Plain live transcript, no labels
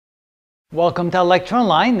Welcome to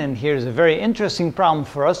electron and here's a very interesting problem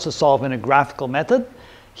for us to solve in a graphical method.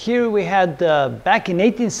 Here we had, back in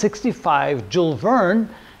 1865, Jules Verne,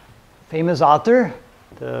 famous author.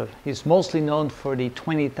 He's mostly known for the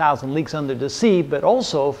 20,000 Leagues Under the Sea, but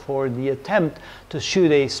also for the attempt to shoot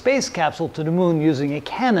a space capsule to the moon using a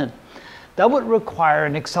cannon. That would require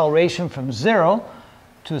an acceleration from 0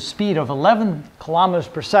 to a speed of 11 kilometers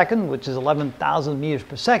per second, which is 11,000 meters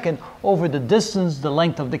per second, over the distance, the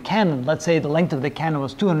length of the cannon. Let's say the length of the cannon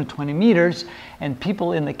was 220 meters, and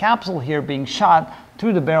people in the capsule here being shot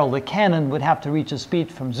through the barrel of the cannon would have to reach a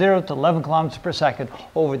speed from 0 to 11 kilometers per second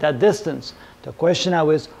over that distance. The question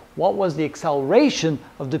now is, what was the acceleration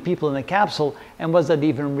of the people in the capsule, and was that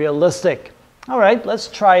even realistic? All right, let's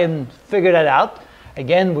try and figure that out.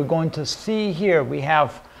 Again, we're going to see here, we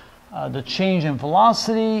have the change in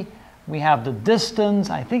velocity, we have the distance.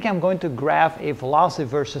 I think I'm going to graph a velocity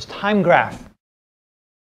versus time graph.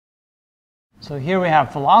 So here we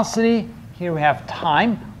have velocity, here we have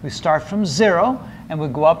time. We start from 0 and we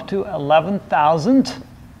go up to 11,000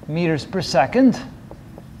 meters per second.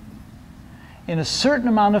 In a certain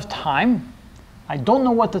amount of time, I don't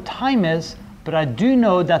know what the time is, but I do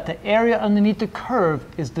know that the area underneath the curve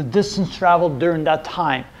is the distance traveled during that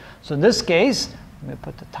time. So in this case, let me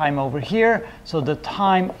put the time over here. So the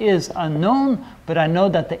time is unknown, but I know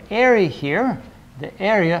that the area here, the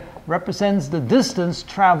area represents the distance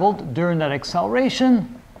traveled during that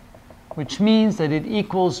acceleration, which means that it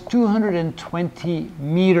equals 220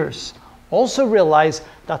 meters. Also realize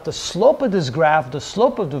that the slope of this graph, the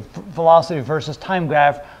slope of the velocity versus time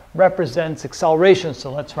graph, represents acceleration.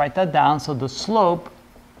 So let's write that down. So the slope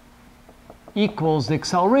equals the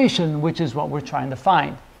acceleration, which is what we're trying to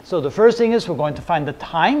find. So the first thing is we're going to find the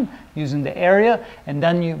time using the area, and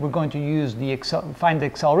then we're going to use find the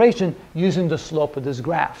acceleration using the slope of this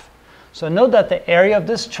graph. So note that the area of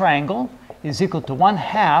this triangle is equal to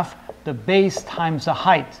 1/2 the base times the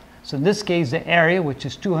height. So in this case, the area, which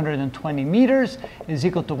is 220 meters, is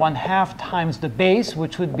equal to 1/2 times the base,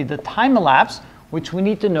 which would be the time elapsed, which we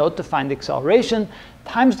need to know to find the acceleration,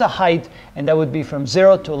 times the height, and that would be from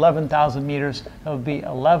 0 to 11,000 meters. That would be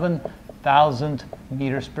 11,000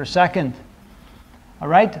 meters per second. All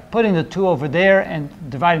right, putting the 2 over there and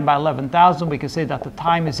dividing by 11,000, we can say that the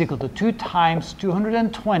time is equal to 2 times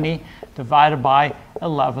 220 divided by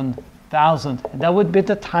 11,000. And that would be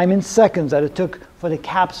the time in seconds that it took for the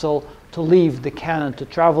capsule to leave the cannon, to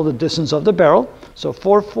travel the distance of the barrel. So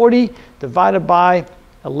 440 divided by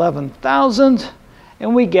 11,000,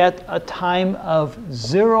 and we get a time of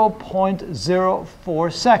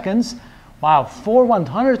 0.04 seconds. Wow,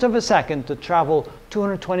 4/100ths of a second to travel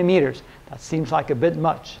 220 meters. That seems like a bit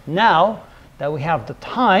much. Now that we have the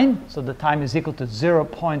time, so the time is equal to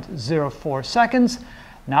 0.04 seconds.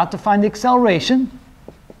 Now to find the acceleration,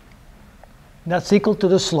 that's equal to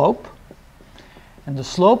the slope. And the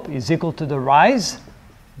slope is equal to the rise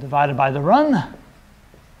divided by the run.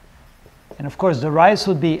 And of course, the rise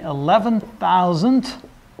would be 11,000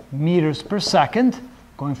 meters per second,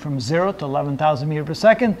 going from 0 to 11,000 meters per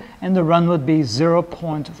second, and the run would be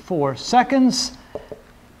 0.4 seconds.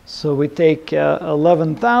 So we take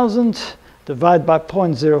 11,000, divide by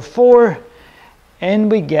 0.04,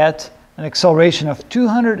 and we get an acceleration of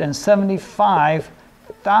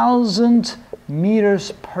 275,000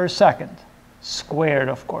 meters per second, squared,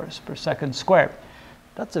 of course, per second squared.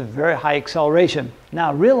 That's a very high acceleration.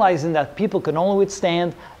 Now, realizing that people can only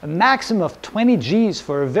withstand a maximum of 20 Gs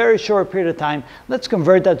for a very short period of time, let's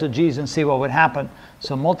convert that to Gs and see what would happen.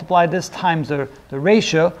 So multiply this times the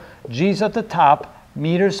ratio, Gs at the top,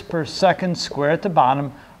 meters per second squared at the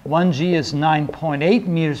bottom. 1 G is 9.8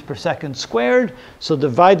 meters per second squared. So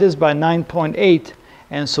divide this by 9.8,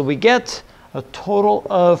 and so we get a total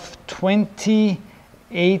of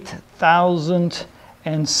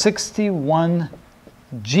 28,061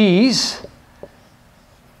 Gs,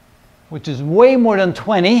 which is way more than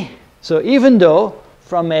 20. So even though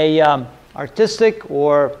from a artistic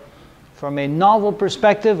or from a novel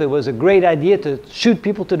perspective, it was a great idea to shoot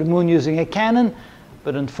people to the moon using a cannon,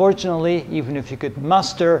 but unfortunately, even if you could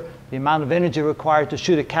muster the amount of energy required to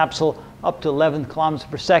shoot a capsule up to 11 kilometers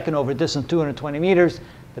per second over a distance of 220 meters,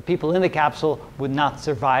 the people in the capsule would not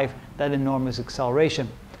survive that enormous acceleration.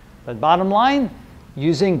 But bottom line,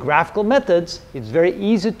 using graphical methods, it's very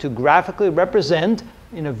easy to graphically represent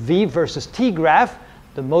in a V versus T graph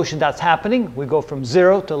the motion that's happening. We go from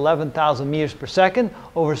 0 to 11,000 meters per second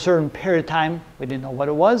over a certain period of time. We didn't know what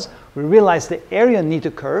it was. We realized the area underneath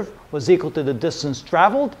the curve was equal to the distance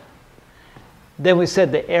traveled. Then we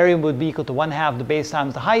said the area would be equal to 1/2 the base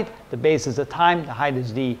times the height. The base is the time, the height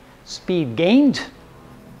is the speed gained.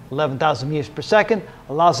 11,000 meters per second,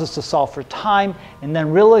 allows us to solve for time, and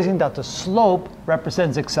then realizing that the slope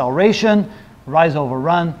represents acceleration, rise over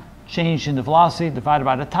run, change in the velocity divided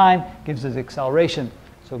by the time gives us acceleration.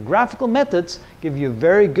 So graphical methods give you a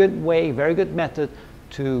very good way, very good method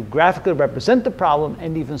to graphically represent the problem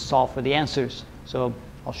and even solve for the answers. So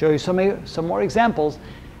I'll show you some more examples.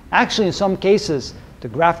 Actually, in some cases, the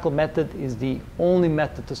graphical method is the only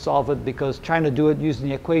method to solve it, because trying to do it using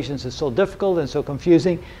the equations is so difficult and so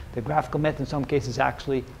confusing. The graphical method in some cases is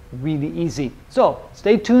actually really easy. So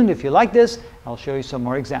stay tuned if you like this. I'll show you some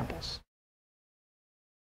more examples.